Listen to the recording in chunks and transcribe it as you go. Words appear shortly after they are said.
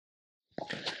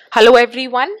Hello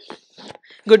everyone,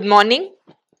 good morning.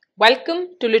 Welcome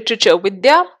to Literature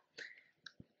Vidya,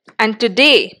 and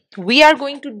today we are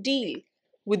going to deal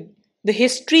with the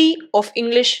history of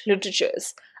English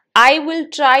literatures. I will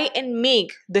try and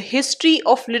make the history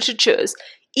of literatures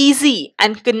easy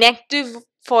and connective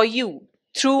for you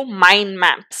through mind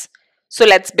maps. So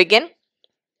let's begin.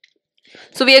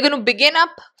 So we are going to begin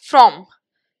up from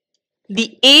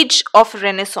the age of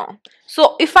Renaissance.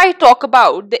 So, if I talk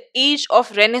about the age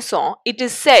of Renaissance, it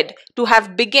is said to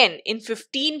have begun in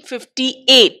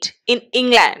 1558 in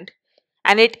England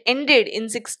and it ended in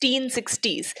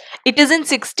 1660s. It is in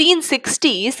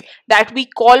 1660s that we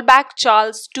call back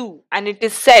Charles II, and it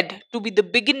is said to be the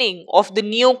beginning of the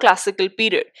neoclassical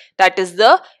period, that is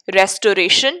the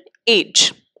Restoration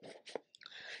Age.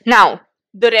 Now,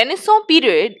 the Renaissance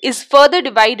period is further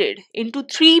divided into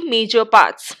three major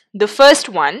parts. The first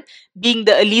one being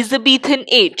the Elizabethan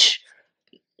age.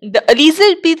 The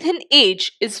Elizabethan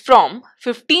age is from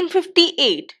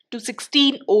 1558 to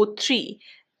 1603.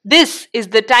 This is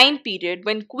the time period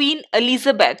when Queen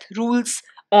Elizabeth rules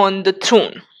on the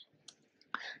throne.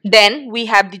 Then we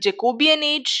have the Jacobean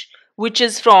age, which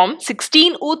is from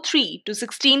 1603 to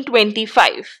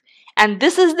 1625. And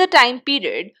this is the time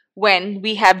period when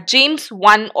we have James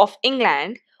I of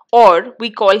England, or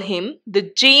we call him the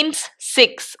James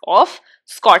VI of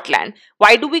Scotland.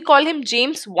 Why do we call him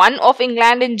James I of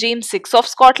England and James VI of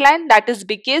Scotland? That is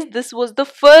because this was the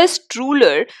first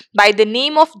ruler by the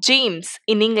name of James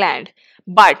in England.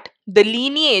 But the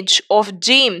lineage of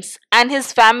James and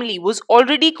his family was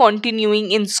already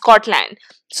continuing in Scotland.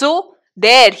 So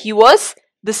there he was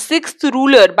the sixth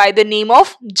ruler by the name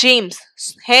of James,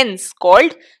 hence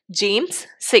called James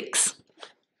VI.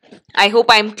 I hope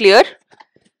I am clear.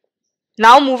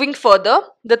 Now moving further,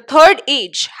 the third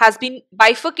age has been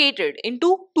bifurcated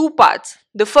into two parts.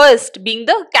 The first being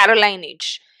the Caroline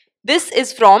age. This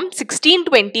is from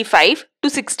 1625 to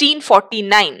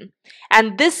 1649,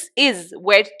 and this is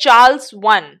where Charles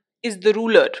I is the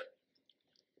ruler.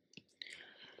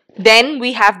 Then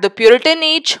we have the Puritan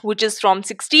age, which is from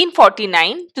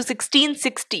 1649 to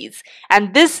 1660s,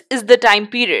 and this is the time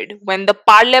period when the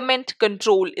parliament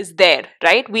control is there,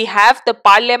 right? We have the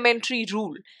parliamentary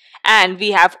rule, and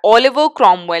we have Oliver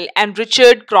Cromwell and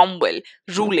Richard Cromwell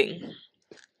ruling.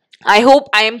 I hope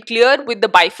I am clear with the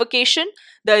bifurcation,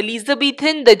 the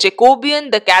Elizabethan, the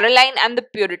Jacobean, the Caroline and the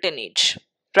Puritan age,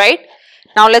 right?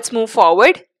 Now let's move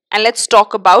forward and let's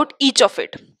talk about each of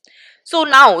it. So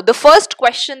now the first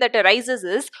question that arises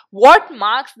is, what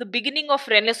marks the beginning of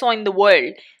Renaissance in the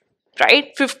world?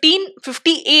 Right?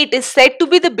 1558 is said to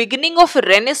be the beginning of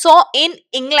Renaissance in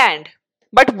England.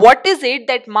 But what is it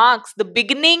that marks the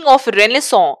beginning of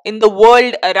Renaissance in the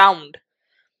world around?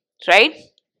 Right?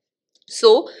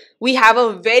 So we have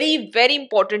a very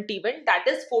important event, that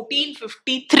is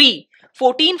 1453.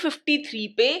 1453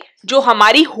 पे जो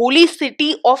हमारी holy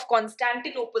city of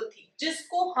Constantinople थी,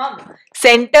 जिसको हम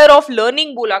centre of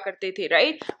learning बोला करते थे,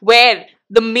 right, where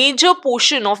the major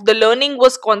portion of the learning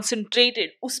was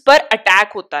concentrated, उस पर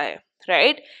अटैक होता है,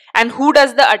 right. And who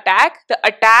does the attack? The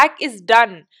attack is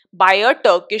done by a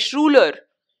Turkish ruler,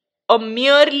 a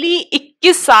merely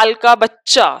 21 साल का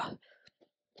बच्चा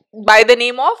by the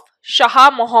name of Shah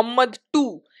Muhammad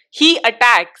II. He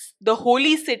attacks the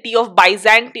holy city of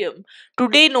Byzantium,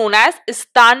 today known as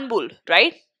Istanbul,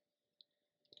 right?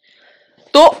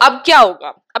 तो अब क्या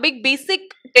होगा? अब एक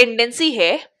basic tendency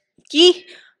है कि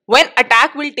when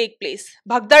attack will take place,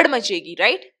 भगदड़ मचेगी,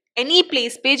 right? एनी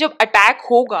प्लेस पे जब अटैक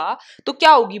होगा तो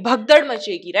क्या होगी? भगदड़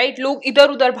मचेगी, राइट? लोग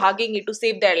इधर उधर भागेंगे टू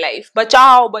सेव देयर लाइफ,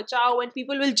 बचाओ बचाओ, and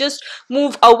people will just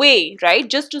move away, right,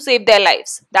 just to save their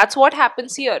lives. That's what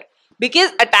happens here.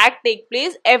 Because attack take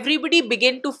place, everybody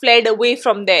begin to fled away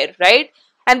from there, right?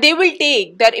 And they will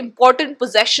take their important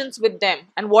possessions with them.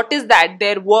 And what is that?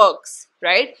 Their works,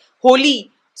 right? Holy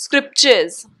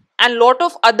scriptures and lot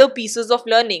of other pieces of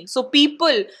learning. So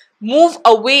people move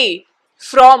away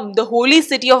from the holy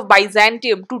city of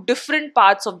Byzantium to different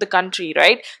parts of the country,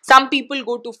 right? Some people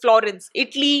go to Florence,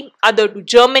 Italy, other to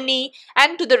Germany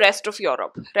and to the rest of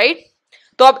Europe, right?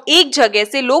 तो अब एक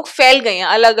जगह से लोग फैल गए हैं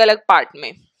अलग अलग पार्ट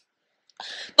में.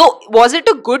 So was it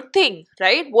a good thing,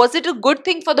 right? Was it a good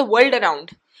thing for the world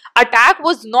around? Attack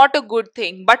was not a good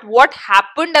thing, but what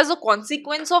happened as a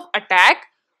consequence of attack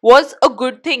was a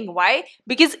good thing. Why?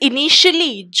 Because initially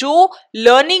जो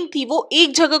learning थी वो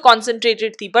एक जगह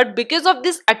concentrated थी, but because of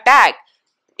this attack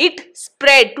it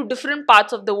spread to different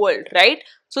parts of the world, right?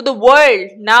 So the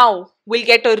world now will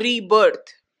get a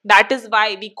rebirth. That is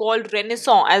why we call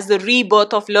Renaissance as the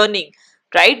rebirth of learning,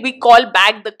 right? We call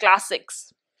back the classics.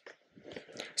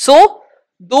 So,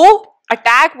 though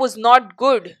attack was not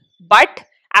good, but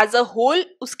as a whole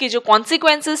उसके जो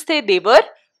consequences थे दे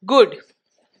were good.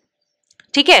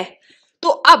 ठीक है, तो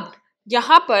अब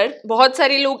यहाँ पर बहुत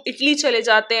सारे लोग इटली चले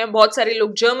जाते हैं, बहुत सारे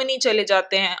लोग जर्मनी चले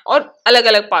जाते हैं और अलग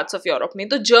अलग पार्ट्स ऑफ यूरोप में।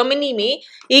 तो जर्मनी में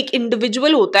एक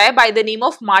इंडिविजुअल होता है by the name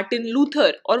of Martin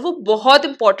Luther और वो बहुत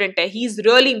इंपॉर्टेंट है, he is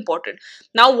really important.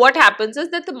 Now what happens is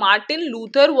that Martin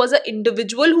Luther was a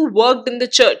individual who worked in the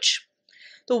church.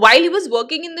 So while he was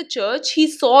working in the church, he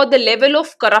saw the level of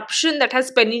corruption that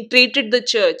has penetrated the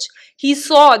church. He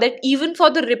saw that even for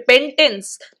the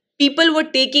repentance, people were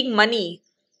taking money.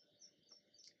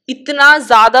 इतना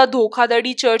ज्यादा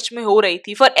धोखाधड़ी church में हो रही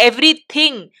थी. For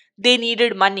everything they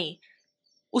needed money.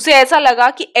 उसे ऐसा लगा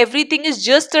कि everything is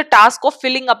just a task of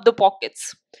filling up the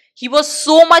pockets. He was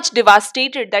so much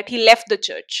devastated that he left the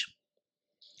church.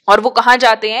 और वो कहाँ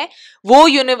जाते हैं? वो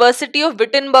यूनिवर्सिटी ऑफ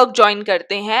विटनबर्ग ज्वाइन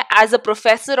करते हैं as a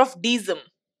professor of डीज्म.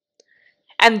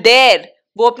 And there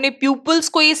वो अपने प्यूपल्स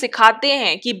को ये सिखाते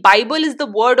हैं कि Bible is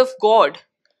the word of God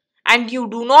and you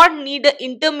do not need a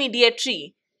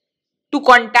intermediary to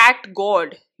contact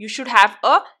God. You should have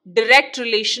a direct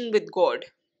relation with God,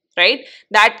 right?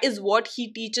 That is what he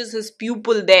teaches his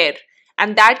pupal there.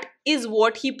 And that is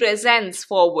what he presents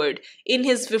forward in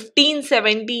his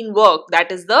 1517 work,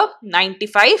 that is the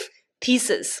 95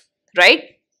 Thesis, right?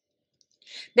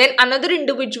 Then another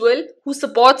individual who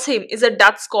supports him is a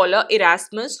Dutch scholar,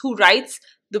 Erasmus, who writes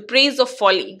the praise of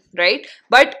folly, right?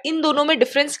 But in दोनों में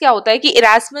difference क्या होता है कि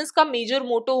Erasmus का major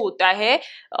motto होता है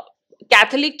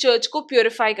Catholic Church को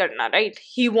purify करना, right?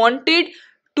 He wanted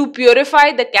to purify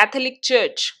the Catholic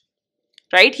Church,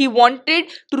 right? He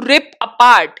wanted to rip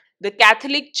apart the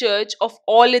Catholic Church of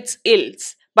all its ills.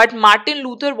 But Martin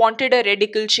Luther wanted a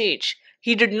radical change.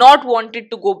 He did not want it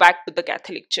to go back to the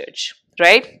Catholic Church,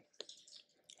 right?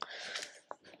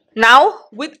 Now,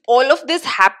 with all of this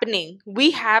happening,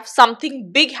 we have something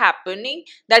big happening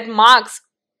that marks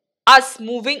us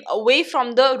moving away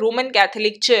from the Roman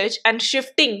Catholic Church and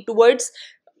shifting towards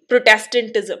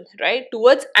Protestantism, right?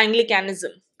 Towards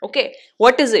Anglicanism. Okay,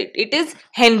 what is it? It is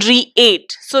Henry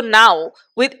VIII. So now,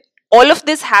 with all of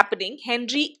this happening,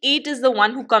 Henry VIII is the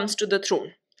one who comes to the throne.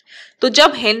 तो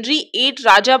जब Henry VIII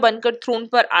राजा बनकर throne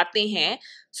पर आते हैं,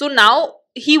 so now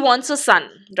he wants a son,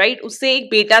 right? उसे एक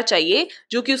बेटा चाहिए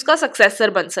जो कि उसका सक्सेसर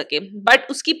बन सके. बट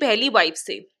उसकी पहली वाइफ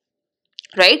से,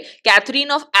 right?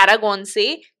 कैथरीन ऑफ एरागॉन से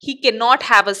he cannot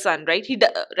have a son, right?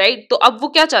 Right? तो अब वो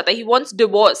क्या चाहता है? He wants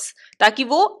divorce ताकि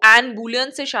वो एन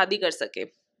बुलियन से शादी कर सके.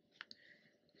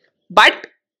 बट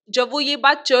जब वो ये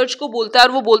बात चर्च को बोलता है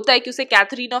और वो बोलता है कि उसे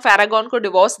कैथरीन ऑफ एरागॉन को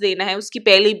डिवोर्स देना है, उसकी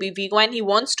पहली बीवी को, and he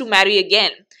wants to marry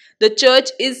again, the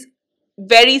church is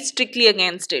very strictly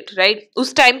against it, right?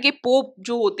 उस टाइम के पोप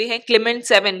जो होते हैं क्लेमेंट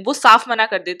 7, वो साफ मना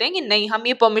कर देते हैं कि नहीं, हम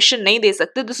ये परमिशन नहीं दे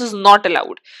सकते, this is not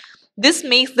allowed. This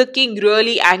makes the king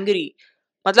really angry.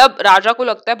 मतलब राजा को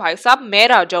लगता है भाई साहब मैं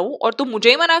राजा हूं और तुम मुझे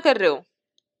ही मना कर रहे हो.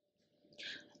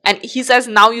 And he says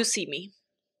now you see me.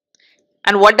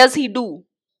 And what does he do?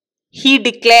 He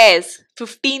declares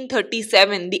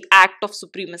 1537 the act of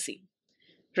supremacy,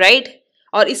 right?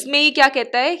 और इसमें ये क्या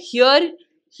कहता है? Here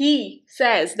he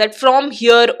says that from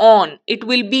here on it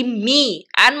will be me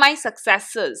and my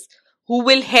successors who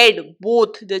will head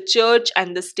both the church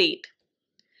and the state,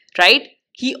 right?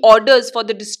 He orders for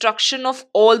the destruction of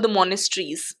all the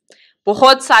monasteries.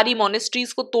 बहुत सारी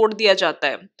monasteries को तोड़ दिया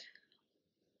जाता है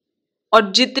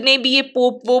और जितने भी ये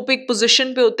पोप एक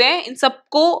पोजिशन पे होते हैं इन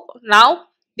सबको now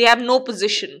they have no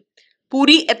position.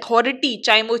 पूरी अथॉरिटी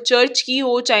चाहे वो चर्च की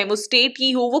हो चाहे वो स्टेट की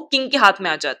हो वो किंग के हाथ में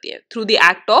आ जाती है through the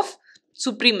act of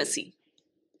supremacy,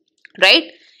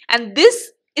 right? And this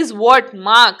is what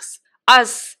marks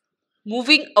us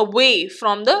moving away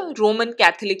from the Roman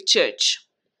Catholic church,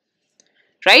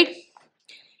 right?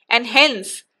 And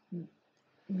hence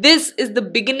this is the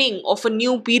beginning of a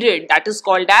new period that is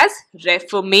called as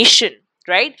Reformation,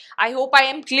 right? I hope I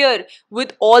am clear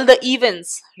with all the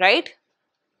events, right?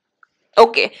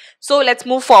 Okay, so let's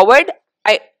move forward.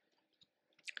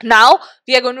 Now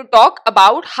we are going to talk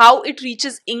about how it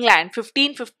reaches England.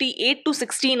 1558 to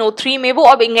 1603 में वो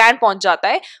अब England पहुंच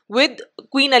जाता है with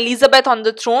Queen Elizabeth on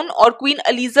the throne. और Queen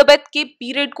Elizabeth के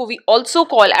period को we also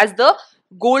call as the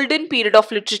golden period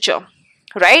of literature,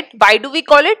 right? Why do we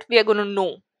call it? We are going to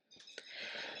know.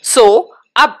 So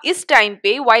अब इस time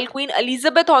पे while Queen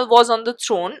Elizabeth was on the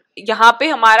throne, यहाँ पे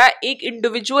हमारा एक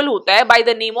individual होता है by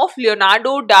the name of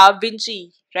Leonardo da Vinci,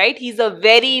 right? He is a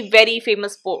very very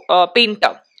famous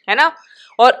painter, है ना?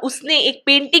 और उसने एक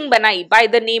पेंटिंग बनाई by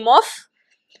the name of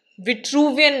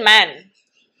Vitruvian Man,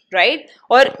 right?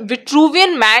 और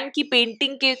Vitruvian Man की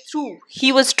पेंटिंग के through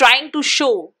he was trying to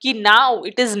show कि now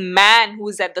it is man who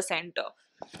is at the center.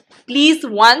 Please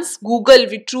once Google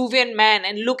Vitruvian Man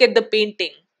and look at the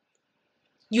painting.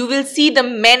 you will see the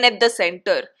men at the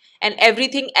center and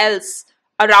everything else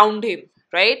around him,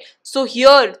 right? So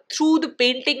here, through the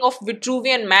painting of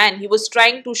Vitruvian Man, he was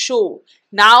trying to show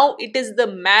now it is the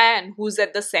man who's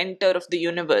at the center of the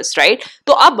universe, right?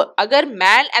 तो अब अगर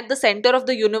man at the center of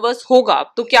the universe होगा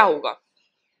तो क्या होगा,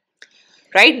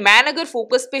 right? Man अगर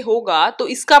focus पे होगा तो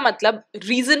इसका मतलब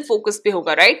रीजन फोकस पे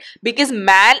होगा, right? Because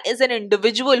man is an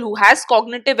individual who has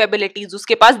cognitive abilities,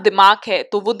 उसके पास दिमाग है,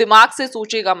 तो वो दिमाग से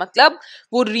सोचेगा, मतलब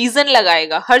वो रीजन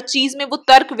लगाएगा, हर चीज में वो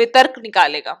तर्क वितर्क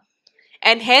निकालेगा.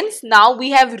 And hence now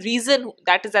we have reason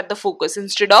that is at the focus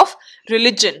instead of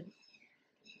religion.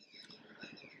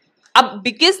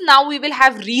 Because now we will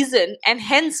have reason and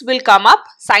hence will come up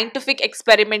scientific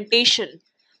experimentation,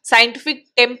 scientific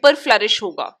temper flourish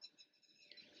होगा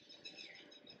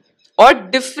और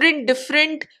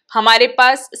different हमारे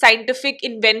पास scientific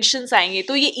inventions आएंगे.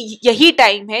 तो ये यही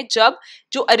time है जब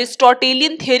जो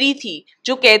अरिस्टोटेलियन थ्योरी थी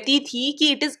जो कहती थी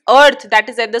कि it is earth that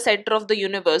is at the centre of the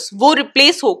universe, वो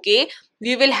रिप्लेस होके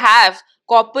we will have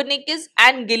Copernicus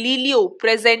and Galileo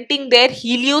presenting their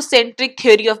heliocentric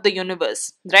theory of the universe,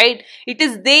 right? It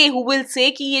is they who will say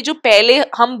कि ये जो पहले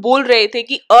हम बोल रहे थे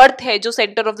कि अर्थ है जो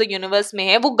सेंटर ऑफ द यूनिवर्स में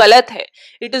है वो गलत है.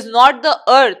 It is not the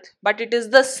earth but it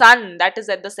is the sun that is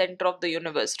at the center of the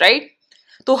universe, right?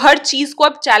 तो हर चीज को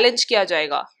अब चैलेंज किया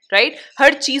जाएगा, right?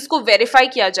 हर चीज को वेरीफाई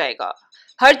किया जाएगा,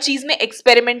 हर चीज में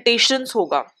एक्सपेरिमेंटेशंस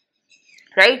होगा,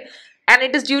 right? And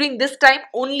it is during this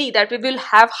time only that we will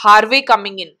have Harvey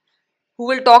coming in, who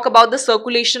will talk about the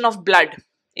circulation of blood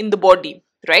in the body,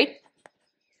 right?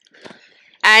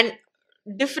 And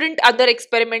different other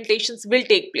experimentations will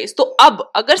take place. तो अब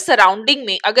अगर surrounding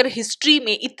में, अगर history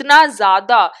में इतना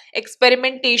ज्यादा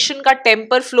experimentation का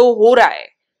temper flow हो रहा है,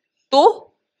 तो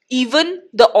even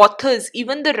the authors,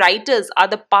 even the writers are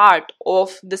the part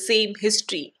of the same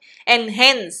history, and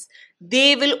hence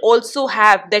they will also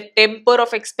have that temper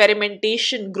of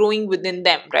experimentation growing within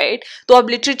them, right? So अब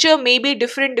literature may be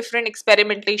different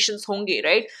experimentations होंगे,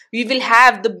 right? We will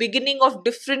have the beginning of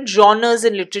different genres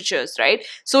in literatures, right?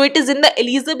 So it is in the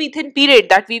Elizabethan period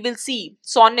that we will see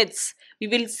sonnets, we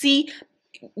will see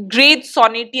great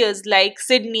sonneteers like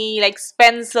Sidney, like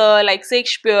Spenser, like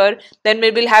Shakespeare. Then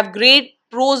we will have great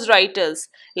prose writers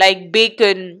like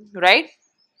Bacon, right?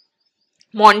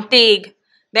 Montague.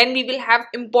 Then we will have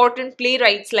important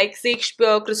playwrights like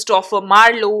Shakespeare, Christopher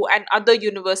Marlowe and other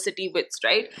university wits,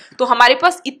 right? तो हमारे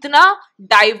पास इतना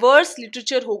diverse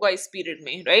literature होगा इस period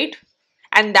में, right?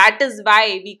 And that is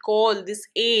why we call this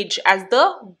age as the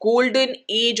golden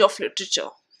age of literature,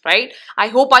 right? I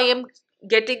hope I am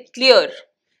getting clear.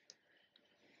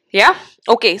 Yeah,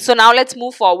 okay, so now let's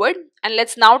move forward and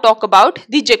let's now talk about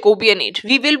the Jacobean age.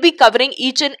 We will be covering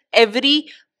each and every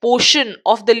portion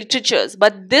of the literatures,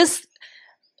 but this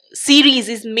series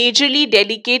is majorly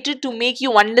dedicated to make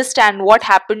you understand what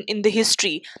happened in the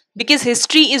history, because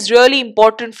history is really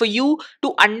important for you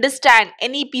to understand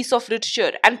any piece of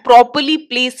literature and properly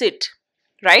place it,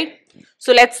 right?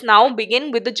 So let's now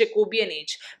begin with the Jacobean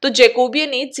age. तो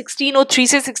Jacobean age 1603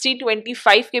 से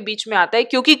 1625 के बीच में आता है,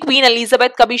 क्योंकि queen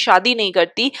Elizabeth कभी शादी नहीं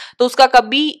करती, तो उसका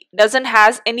कभी doesn't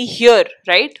has any heir,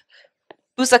 right,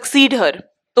 to succeed her.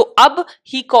 तो अब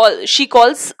she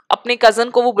calls अपने cousin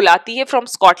को वो बुलाती है from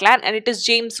Scotland, and it is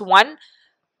James I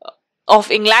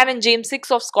of England and James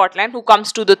VI of Scotland who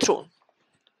comes to the throne,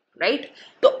 right?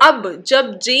 तो अब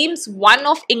जब James one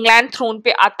of England throne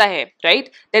पे आता है,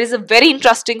 right, there is a very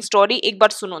interesting story, एक बार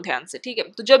सुनो ध्यान से, ठीक है?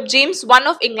 तो जब जेम्स वन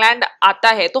ऑफ इंग्लैंड आता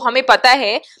है तो हमें पता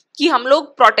है कि हम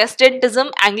लोग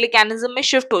प्रोटेस्टेंटिज्म एंग्लिकैनिज्म में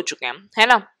शिफ्ट हो चुके हैं, है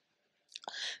ना?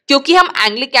 क्योंकि हम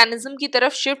एंग्लिकैनिज्म की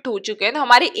तरफ शिफ्ट हो चुके हैं तो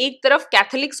हमारे एक तरफ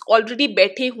कैथोलिक्स ऑलरेडी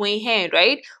बैठे हुए हैं,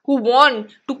 right, who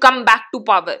want to come back to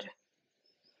power,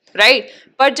 right?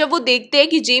 पर जब वो देखते हैं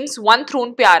कि जेम्स वन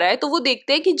थ्रोन पे आ रहा है तो वो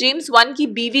देखते हैं कि जेम्स वन की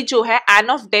बीवी जो है एन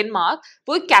ऑफ डेनमार्क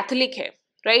वो एक कैथोलिक है,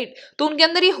 राइट? तो उनके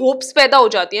अंदर ये होप्स पैदा हो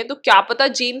जाती हैं, तो क्या पता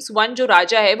जेम्स वन जो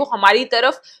राजा है वो हमारी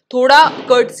तरफ थोड़ा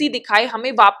कर्टसी दिखाए,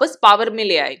 हमें वापस पावर में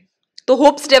ले आए, तो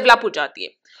होप्स डेवलप हो जाती है.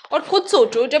 और खुद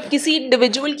सोचो जब किसी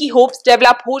इंडिविजुअल की होप्स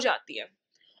डेवलप हो जाती है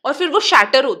और फिर वो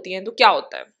शैटर होती हैं तो क्या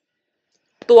होता है?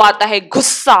 तो आता है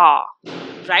गुस्सा,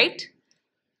 राइट?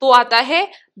 तो आता है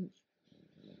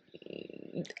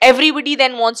everybody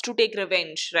then wants to take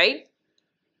revenge, right?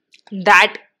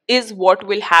 That is what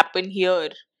will happen here.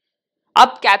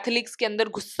 अब कैथोलिक्स के अंदर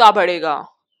गुस्सा बढ़ेगा,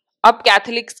 अब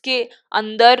कैथोलिक्स के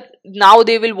अंदर now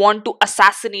they will want to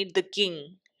assassinate the king,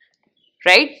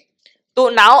 right? तो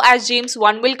now as James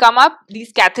I will come up,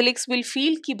 these Catholics will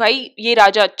feel कि भाई ये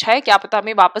राजा अच्छा है, क्या पता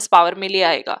हमें वापस पावर में ले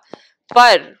आएगा.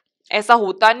 पर ऐसा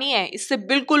होता नहीं है, इससे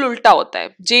बिल्कुल उल्टा होता है.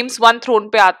 जेम्स वन थ्रोन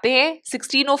पे आते हैं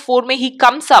 1604 में, he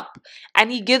comes up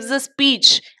and he gives a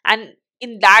speech and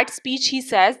in that speech he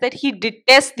says that he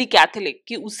detests the Catholic,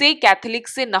 कि उसे Catholic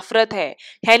से नफरत है,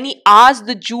 and he asked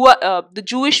the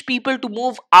Jewish people to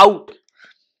move out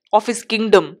of his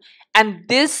kingdom, and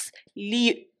this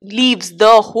leaves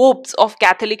the hopes of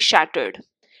Catholics shattered,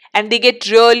 and they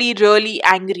get really really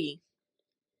angry,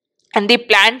 and they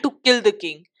plan to kill the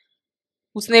king.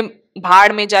 उसने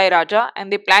भाड़ में जाए राजा,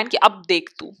 and they plan कि अब देख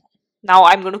तू, now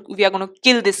we are going to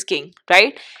kill this king,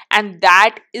 right? And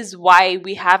that is why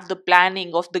we have the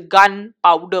planning of the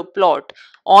gunpowder plot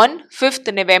on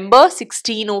 5th November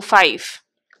 1605,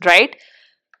 right?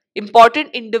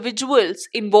 Important individuals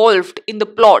involved in the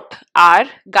plot are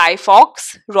Guy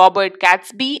Fawkes, Robert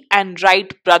Catesby and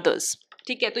Wright brothers.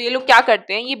 ठीक है, तो ये लोग क्या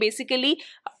करते हैं, ये basically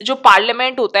जो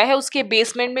पार्लियामेंट होता है उसके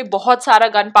बेसमेंट में बहुत सारा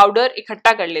गन पाउडर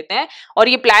इकट्ठा कर लेते हैं और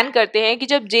ये प्लान करते हैं कि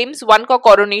जब जेम्स वन का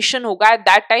कोरोनेशन होगा at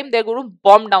that time they are going to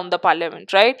bomb down the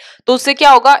parliament, right? तो उससे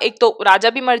क्या होगा, एक तो राजा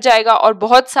भी मर जाएगा और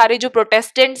बहुत सारे जो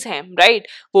प्रोटेस्टेंट्स हैं, राइट,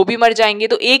 वो भी मर जाएंगे,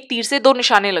 तो एक तीर से दो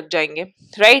निशाने लग जाएंगे,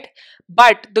 right?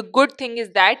 But the good thing is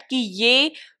that कि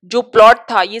ये जो प्लॉट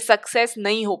था ये सक्सेस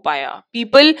नहीं हो पाया,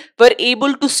 people were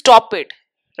able to stop it,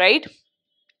 right?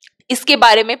 इसके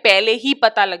बारे में पहले ही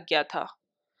पता लग गया था,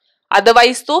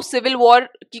 अदरवाइज तो सिविल वॉर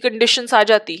की कंडीशंस आ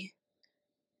जाती,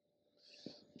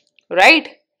 right?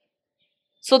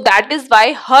 So that is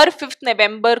why her 5th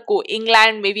नवंबर को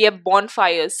इंग्लैंड में we have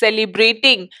bonfire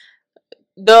celebrating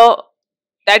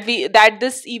that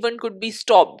this event could be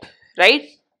stopped, right?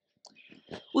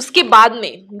 उसके बाद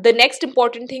में the next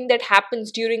important thing that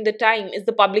happens during the time is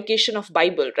the publication of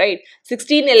Bible, right?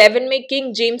 1611 में King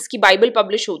James की Bible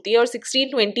publish होती है और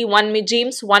 1621 में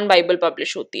James 1 Bible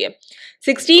publish होती है.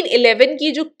 1611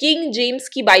 की जो King James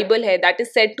की Bible है that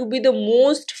is said to be the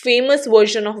most famous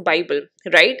version of Bible,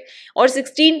 right? और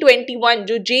 1621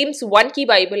 जो James 1 की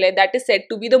Bible है that is said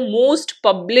to be the most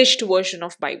published version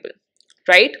of Bible,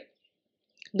 right?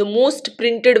 The most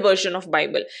printed version of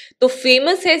Bible. तो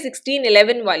famous है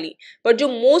 1611 वाली, पर जो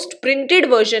most printed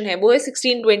version है वो है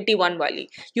 1621 वाली.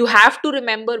 You have to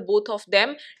remember both of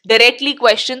them. Directly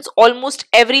questions almost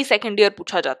every second year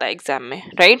पूछा जाता है exam में,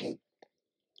 right?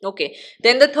 Okay.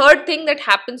 Then the third thing that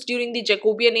happens during the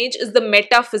Jacobean age is the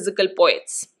metaphysical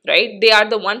poets, right? They are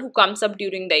the one who comes up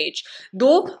during the age.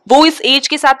 Though वो इस age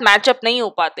के साथ match up नहीं हो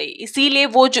पाते, इसीलिए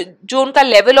वो जो उनका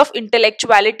level of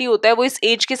intellectuality होता है वो इस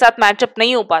age के साथ match up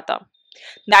नहीं हो पाता.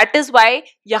 That is why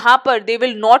यहाँ पर they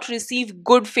will not receive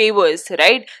good favors,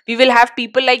 right? We will have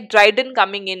people like Dryden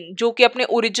coming in, जो कि अपने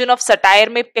origin of satire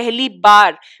में पहली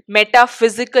बार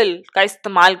metaphysical का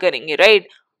इस्तेमाल करेंगे, right?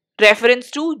 Reference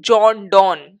to John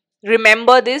Donne.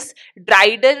 Remember this,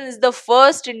 Dryden is the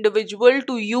first individual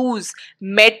to use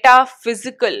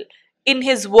metaphysical in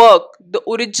his work, The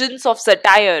Origins of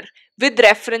Satire, with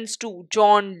reference to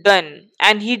John Donne,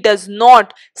 and he does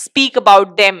not speak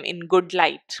about them in good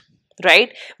light,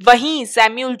 right? Wahi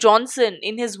Samuel Johnson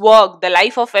in his work, The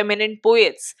Life of Eminent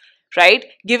Poets, right,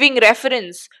 giving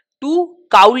reference to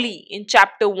Cowley in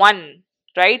chapter 1,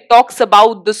 right, talks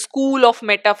about the school of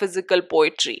metaphysical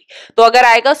poetry. तो अगर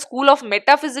आएगा school of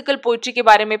metaphysical poetry के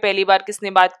बारे में पहली बार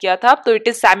किसने बात किया था, तो it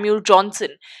is Samuel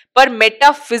Johnson. पर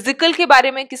metaphysical के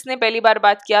बारे में किसने पहली बार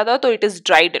बात किया था, तो it is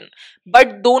Dryden.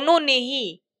 But दोनों ने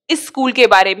ही इस school के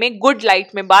बारे में good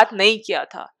light में बात नहीं किया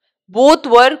था. Both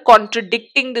were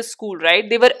contradicting this school, right?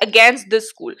 They were against this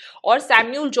school. और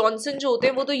Samuel Johnson जो होते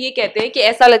हैं वो तो ये कहते हैं कि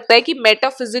ऐसा लगता है कि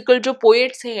metaphysical जो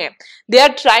poets हैं, they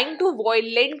are trying to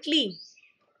violently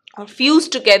fuse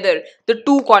together the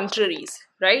two contraries,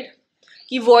 right?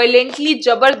 कि violently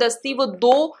जबरदस्ती वो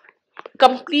दो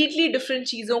completely different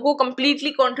चीजों को,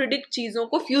 completely contradict चीजों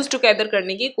को fuse together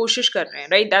करने की कोशिश कर रहे हैं,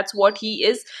 right? That's what he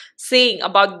is saying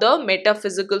about the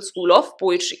metaphysical school of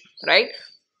poetry, right?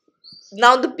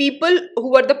 Now the people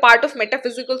who are the part of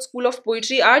metaphysical school of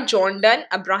poetry are John Donne,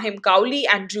 Abraham Cowley,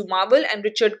 Andrew Marvell and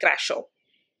Richard Crashaw.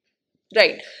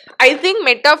 Right. I think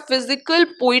metaphysical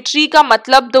poetry का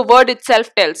मतलब the word itself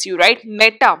tells you, right?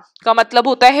 Meta का मतलब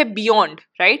होता है beyond,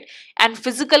 right? And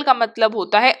physical का मतलब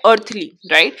होता है earthly,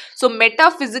 right? So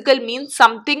metaphysical means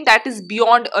something that is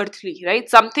beyond earthly, right?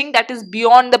 Something that is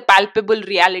beyond the palpable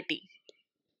reality,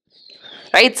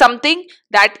 right? Something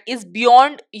that is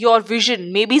beyond your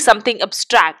vision, maybe something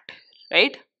abstract,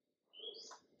 right?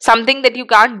 Something that you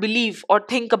can't believe or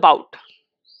think about.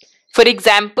 For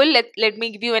example, let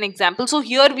me give you an example. So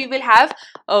here we will have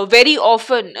very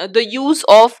often the use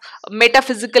of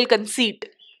metaphysical conceit.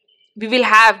 We will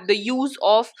have the use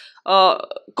of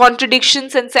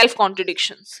contradictions and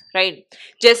self-contradictions, right?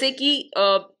 जैसे कि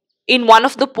in one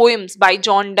of the poems by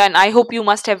John Donne, I hope you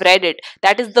must have read it,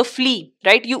 that is The Flea,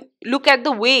 right? You look at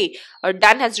the way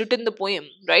Donne has written the poem,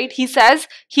 right? He says,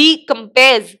 he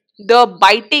compares the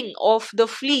biting of the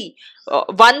flea,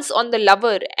 once on the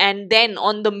lover and then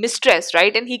on the mistress,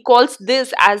 right? And he calls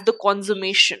this as the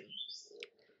consummation.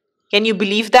 Can you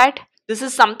believe that? This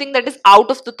is something that is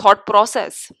out of the thought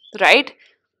process, right?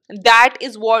 That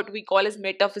is what we call as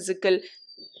metaphysical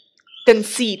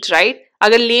conceit, right?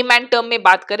 अगर layman term में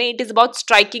बात करें, it is about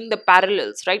striking the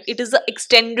parallels, right? It is an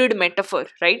extended metaphor,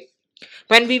 right?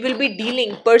 When we will be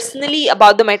dealing personally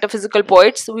about the metaphysical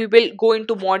poets, we will go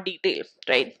into more detail,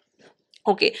 right?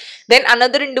 Okay, then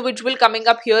another individual coming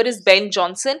up here is Ben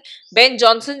Jonson. Ben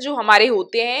Jonson जो हमारे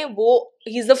होते हैं वो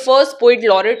he is the first poet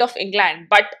laureate of England,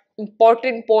 but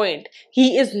important point,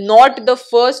 he is not the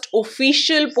first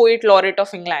official poet laureate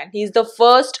of England. He is the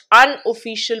first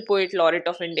unofficial poet laureate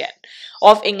of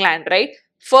England, right?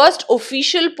 First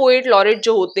official poet laureate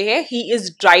जो होते हैं, he is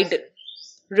Dryden.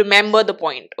 Remember the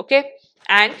point, okay?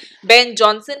 And Ben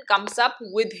Jonson comes up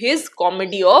with his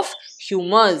comedy of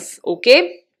humors, okay?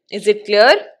 Is it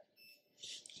clear?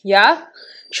 Yeah.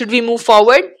 Should we move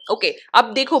forward? Okay.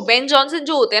 अब देखो Ben Jonson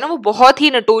जो होते हैं ना वो बहुत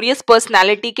ही notorious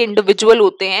personality के individual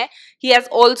होते हैं. He has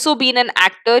also been an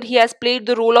actor. He has played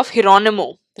the role of Hieronymo,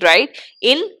 right?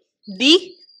 In the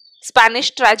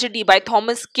Spanish tragedy by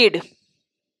Thomas Kyd,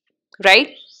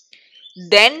 right?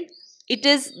 Then it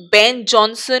is Ben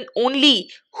Jonson only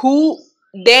who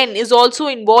then is also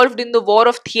involved in the war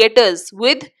of theatres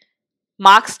with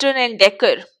Markston and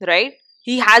Decker, right?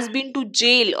 He has been to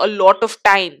jail a lot of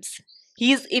times.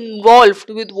 He is involved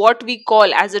with what we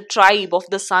call as a tribe of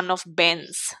the son of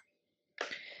Bens.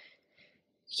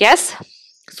 Yes?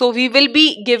 So we will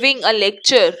be giving a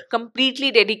lecture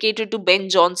completely dedicated to Ben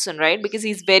Jonson, right? Because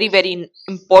he's very, very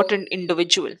important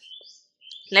individual.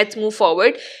 Let's move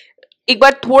forward. एक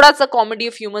बार थोड़ा सा comedy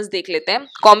of humours देख लेते हैं.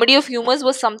 Comedy of humours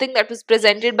was something that was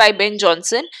presented by Ben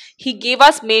Jonson. He gave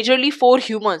us majorly 4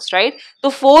 humours, right? तो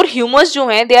 4 humours जो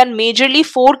हैं they are majorly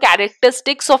 4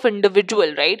 characteristics of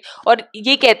individual, right? और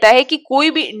ये कहता है कि कोई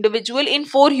भी इंडिविजुअल इन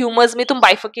 4 ह्यूमर्स में तुम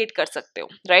बाइफिकेट कर सकते हो,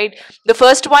 राइट? द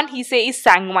फर्स्ट वन ही से इज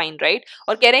सैंग्वाइन, राइट?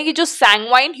 और कह रहे हैं कि जो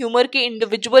सैंग्वाइन ह्यूमर के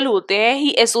इंडिविजुअल होते हैं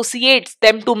ही associates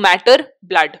them to matter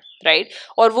blood, right?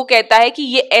 और वो कहता है कि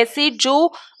ये ऐसे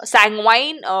जो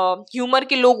सैंग्वाइन ह्यूमर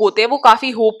के लोग होते हैं वो काफी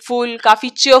होपफुल, काफी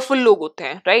चेयरफुल लोग होते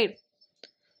हैं, right?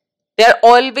 They are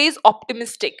always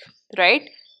optimistic, right?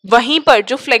 वहीं पर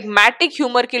जो फ्लेगमेटिक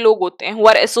ह्यूमर के लोग होते हैं who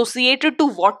are associated to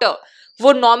water,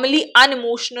 वो नॉर्मली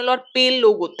अनइमोशनल और पेल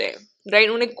लोग होते हैं, राइट?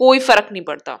 उन्हें कोई फर्क नहीं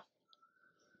पड़ता.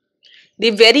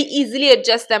 They very easily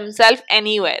adjust themselves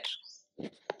anywhere,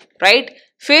 right?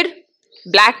 फिर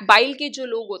ब्लैक बाइल के जो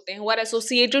लोग होते हैं who are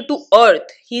associated to earth,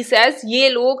 he says ये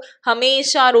लोग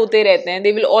हमेशा रोते रहते हैं.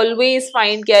 they will always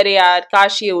find कि अरे यार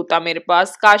काश ये होता मेरे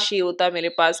पास, काश ये होता मेरे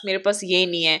पास ये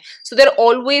नहीं है. so they're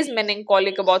always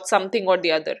melancholic about something or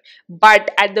the other.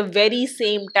 but at the very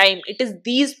same time it is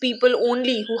these people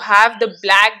only who have the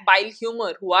black bile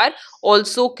humor who are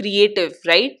also creative,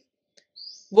 right?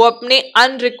 वो अपने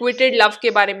unrequited love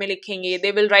के बारे में लिखेंगे.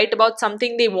 they will write about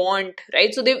something they want,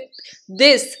 right? so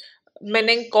this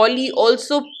melancholy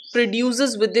also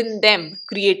produces within them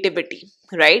creativity,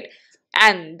 right?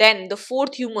 And then the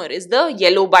fourth humor is the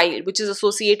yellow bile, which is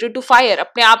associated to fire.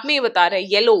 अपने आप में ये बता रहा है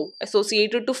yellow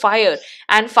associated to fire.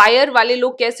 and fire वाले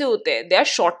लोग कैसे होते हैं? they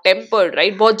are short tempered,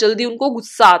 right? बहुत जल्दी उनको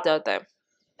गुस्सा आ जाता है,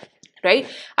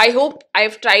 right? I hope I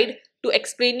have tried to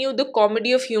explain you the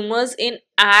comedy of humors in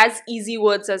as easy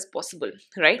words as possible,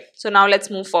 right? so now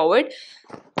let's move forward.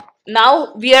 Now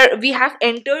we have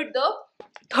entered the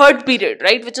third period,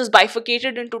 right, which is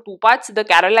bifurcated into 2 parts, the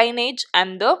Caroline age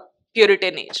and the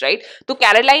Puritan age, right? तो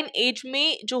Caroline age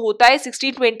में जो होता है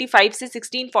 1625 से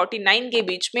 1649 के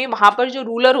बीच में, वहां पर जो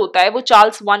रूलर होता है वो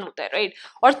चार्ल्स वन होता है, राइट?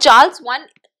 और Charles one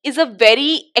is a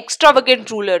very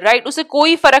extravagant ruler, right? उसे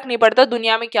कोई फर्क नहीं पड़ता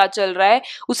दुनिया में क्या चल रहा है,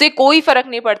 उसे कोई फर्क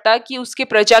नहीं पड़ता कि उसके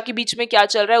प्रजा के बीच में क्या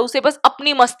चल रहा है, उसे बस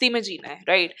अपनी मस्ती में जीना है,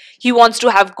 right? He wants to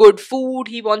have good food,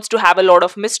 he wants to have a lot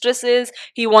of मिस्ट्रेसेस,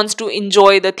 he wants to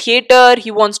enjoy the theatre,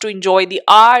 he wants to enjoy the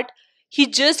art, he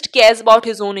just cares about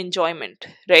his own enjoyment,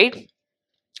 right?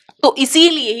 तो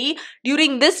इसीलिए ही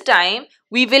during this time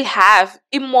we will have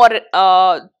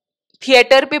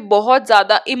theatre पे बहुत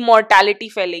ज्यादा immortality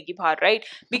फैलेगी बाहर, right?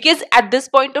 Because at this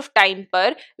point of time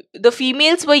पर the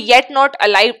females were yet not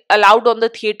allowed on the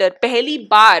theatre. पहली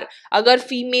बार अगर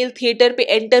फीमेल थिएटर पे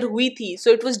एंटर हुई थी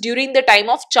so it was during the time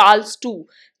of Charles to.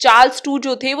 Charles to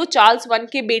जो थे वो चार्ल्स वन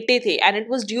के बेटे थे, and it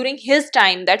was during his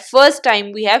time that first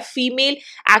time we have female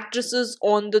actresses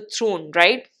on the throne,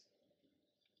 right?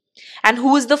 And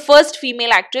who is the first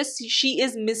female actress? She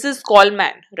is Mrs.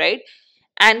 Coleman, right?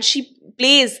 And she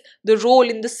plays the role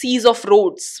in The Seas of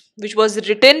Rhodes, which was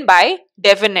written by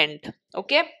Devenant,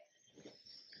 okay?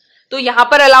 तो यहाँ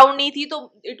पर allowed नहीं थी,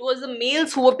 तो it was the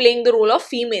mails who were playing the role of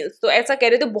females. तो ऐसा कह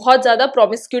रहे थे, बहुत ज्यादा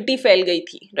प्रोमिस्क्यूटी फैल गई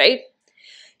थी, राइट।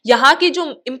 यहाँ के जो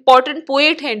इंपॉर्टेंट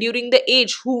पोएट हैं during the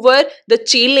age who were the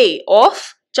चेले of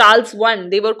Charles one,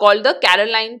 they were called the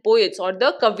Caroline poets और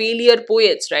द कवेलियर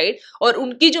पोएट्स, राइट। और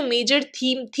उनकी जो मेजर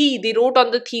थीम थी, they wrote on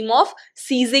the theme of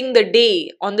seizing the day,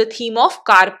 on the theme of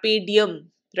carpe डियम,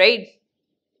 right.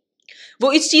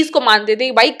 वो इस चीज को मानते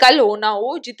थे भाई कल हो ना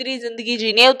हो, जितनी जिंदगी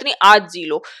जीनी है उतनी आज जी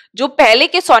लो। जो पहले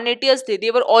के सोनेटियर्स थे, दे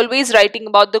were always writing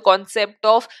about the concept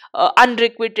of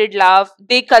unrequited love,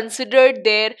 they considered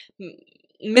there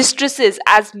मिस्ट्रेसेस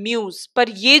as muse. पर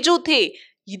ये जो थे,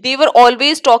 दे were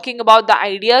always talking about the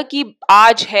idea कि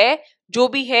आज है, जो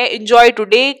भी है एंजॉय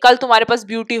टुडे, कल तुम्हारे पास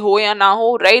ब्यूटी हो या ना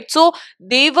हो, right. So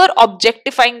they were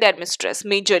objectifying there mistress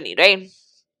majorly, right.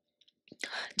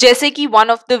 जैसे कि one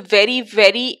of the very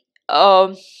very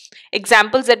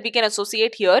examples that we can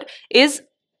associate here is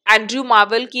Andrew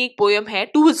Marvell की एक poem है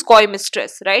To His Coy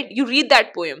Mistress, right? You read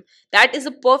that poem. That is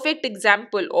a perfect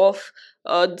example of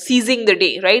seizing the day,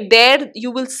 right? There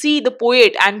you will see the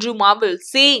poet Andrew Marvell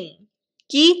saying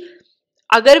कि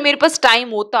अगर मेरे पास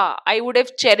time होता, I would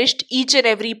have cherished each and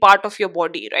every part of your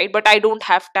body, right? But I don't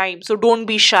have time, so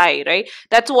don't be shy, right?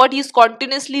 That's what he's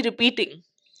continuously repeating,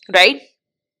 right?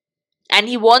 And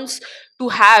he wants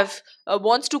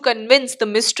to convince the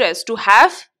mistress to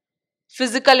have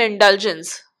physical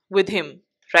indulgence with him,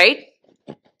 right?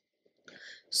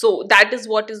 So that is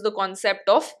what is the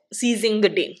concept of seizing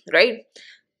the day, right?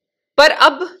 पर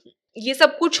अब ये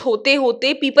सब कुछ होते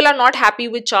होते people are not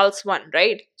happy with Charles I,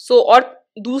 right? So और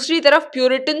दूसरी तरफ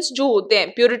प्यूरिटन्स जो होते हैं,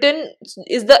 Puritan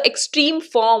is the extreme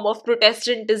form of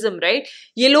Protestantism, right.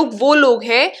 ये लोग वो लोग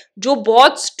हैं जो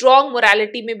बहुत स्ट्रॉन्ग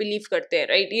मोरालिटी में बिलीव करते हैं,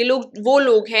 राइट। ये लोग वो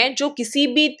लोग हैं जो किसी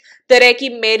भी तरह की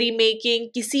मैरी मेकिंग,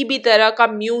 किसी भी तरह का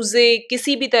म्यूजिक,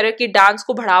 किसी भी तरह की डांस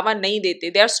को बढ़ावा नहीं देते।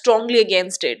 They are strongly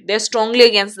against it, they are strongly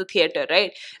against the theatre,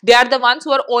 right. They are the ones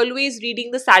who are always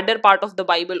reading the sadder part of the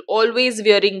Bible, always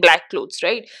wearing black clothes,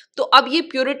 right. तो अब ये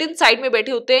Puritan side में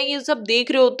बैठे होते हैं, ये सब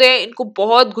देख रहे होते हैं, इनको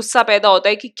बहुत गुस्सा पैदा होता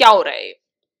है कि क्या हो रहा है,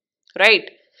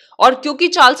 राइट। और क्योंकि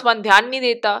चार्ल्स वन ध्यान नहीं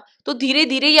देता, तो धीरे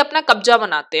धीरे ये अपना कब्जा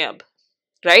बनाते हैं अब,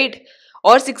 राइट।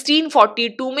 और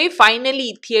 1642 में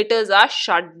finally theatres are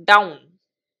shut down.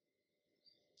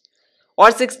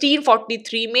 और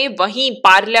 1643 में वहीं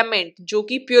पार्लियामेंट, जो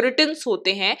कि प्यूरिटन्स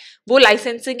होते हैं, वो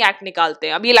लाइसेंसिंग एक्ट निकालते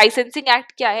हैं। अब ये लाइसेंसिंग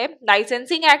एक्ट क्या है?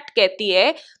 लाइसेंसिंग एक्ट कहती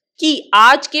है कि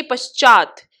आज के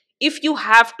पश्चात if you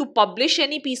have to publish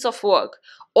any piece of work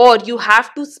और you have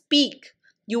to speak,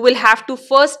 you will have to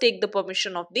first take the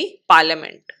permission of the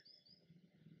parliament,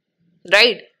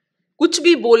 right. कुछ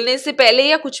भी बोलने से पहले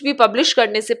या कुछ भी पब्लिश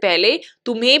करने से पहले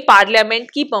तुम्हें पार्लियामेंट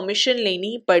की परमिशन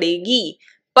लेनी पड़ेगी।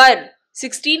 पर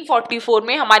 1644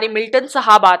 में हमारे मिल्टन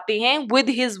साहब आते हैं with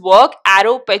his work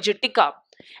एरोपेजेटिका,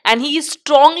 and he is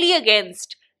strongly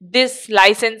against this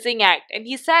licensing act, and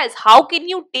he says how can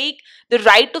you take the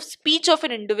right of speech of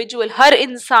an individual? हर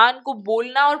इंसान को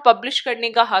बोलना और पब्लिश करने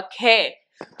का हक है।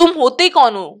 तुम होते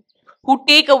कौन हो who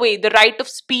take away the right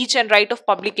of speech and right of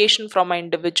publication from an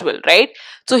individual, right?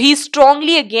 So he's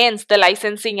strongly against the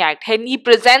licensing act, and he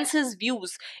presents his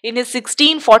views in his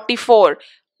 1644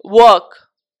 work,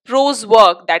 prose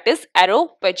work, that is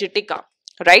Areopagitica,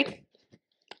 right?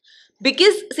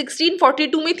 Because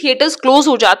 1642 में theatres close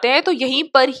हो जाते हैं, तो यहीं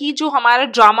पर ही जो हमारा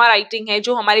drama writing है,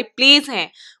 जो हमारे प्लेज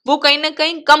हैं, वो कहीं ना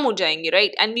कहीं कम हो जाएंगे,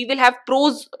 right. And we will have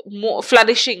pros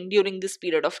flourishing during this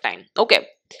period of time, okay.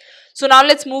 So now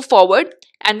let's move forward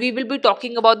and we will be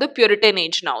talking about the Puritan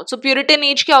age now. So Puritan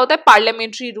age क्या होता है?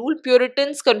 Parliamentary rule.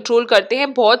 Puritans control करते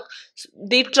हैं बहुत,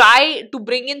 they try to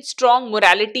bring in strong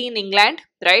morality in England,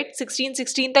 right?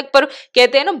 1616 तक, पर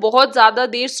कहते हैं ना बहुत ज्यादा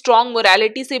देर strong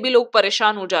morality से भी लोग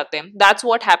परेशान हो जाते हैं।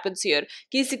 That's what happens here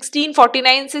कि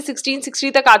 1649 से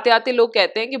 1660 तक आते आते लोग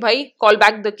कहते हैं कि भाई call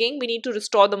back the king, we need to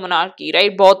restore the monarchy,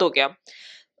 right? बहुत हो गया।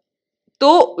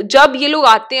 तो जब ये लोग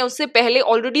आते हैं उससे पहले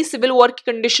ऑलरेडी सिविल वॉर की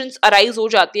कंडीशंस अराइज हो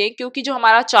जाती हैं, क्योंकि जो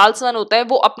हमारा चार्ल्स वन होता है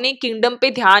वो अपने किंगडम पे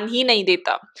ध्यान ही नहीं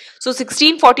देता। सो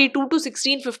 1642 to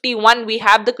 1651 we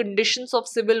have the conditions of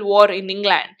civil war in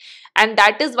England, and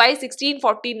that is why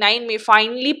 1649 में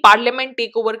फाइनली पार्लियामेंट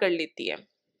टेक ओवर कर लेती है,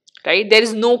 right. There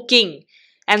is no king,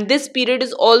 and this period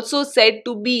is also said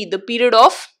to be the period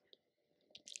of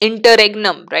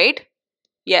interregnum, right.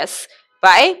 Yes,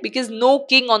 why? Because no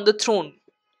king on the throne.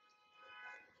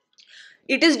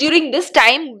 It is during this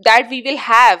time that we will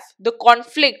have the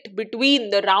conflict between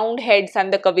the Roundheads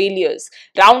and the Cavaliers.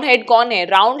 Roundhead कौन है?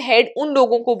 Roundhead उन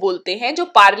लोगों को बोलते हैं जो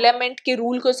parliament के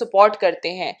rule को सपोर्ट करते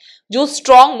हैं, जो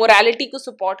स्ट्रॉन्ग मोरालिटी को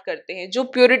सपोर्ट करते हैं, जो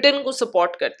प्यूरिटन को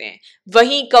सपोर्ट करते हैं।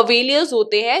 वहीं कवेलियर्स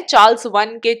होते हैं चार्ल्स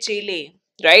वन के चेले,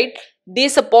 right. they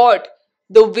support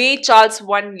the way Charles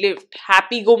I lived,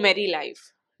 happy go merry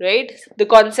life, right? The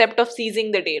concept of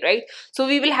seizing the day, right? So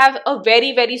we will have a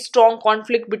very, very strong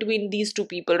conflict between these two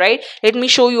people, right? Let me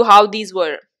show you how these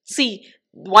were. See,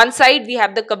 one side we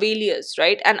have the Cavaliers,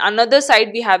 right? And another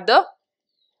side we have the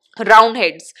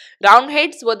Roundheads.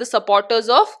 Roundheads were the supporters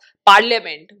of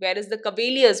Parliament, whereas the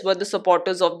Cavaliers were the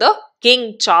supporters of the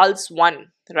King Charles I,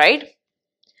 right?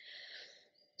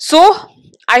 So,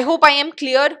 I hope I am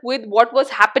clear with what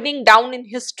was happening down in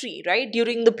history, right,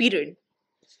 during the period.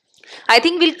 I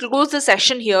think we'll close the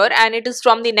session here, and it is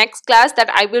from the next class that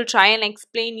I will try and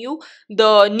explain you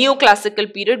the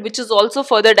neoclassical period, which is also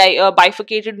further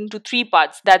bifurcated into three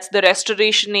parts. That's the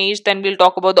Restoration Age, then we'll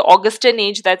talk about the Augustan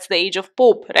Age, that's the age of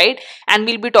Pope, right? And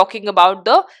we'll be talking about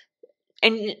the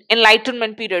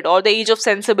Enlightenment period, or the age of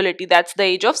sensibility, that's the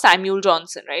age of Samuel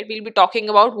Johnson, right? We'll be talking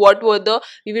about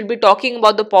we will be talking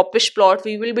about the Popish plot,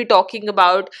 we will be talking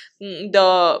about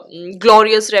the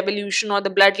glorious revolution or the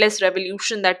bloodless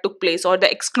revolution that took place, or the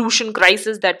exclusion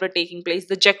crisis that were taking place,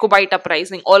 the Jacobite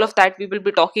uprising, all of that we will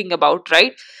be talking about,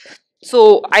 right?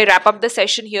 So I wrap up the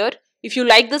session here. If you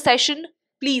like the session,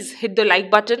 please hit the like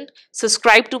button,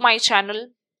 subscribe to my channel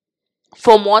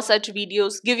for more such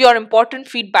videos. Give your important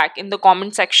feedback in the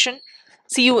comment section.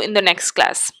 See you in the next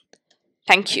class.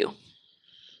 Thank you.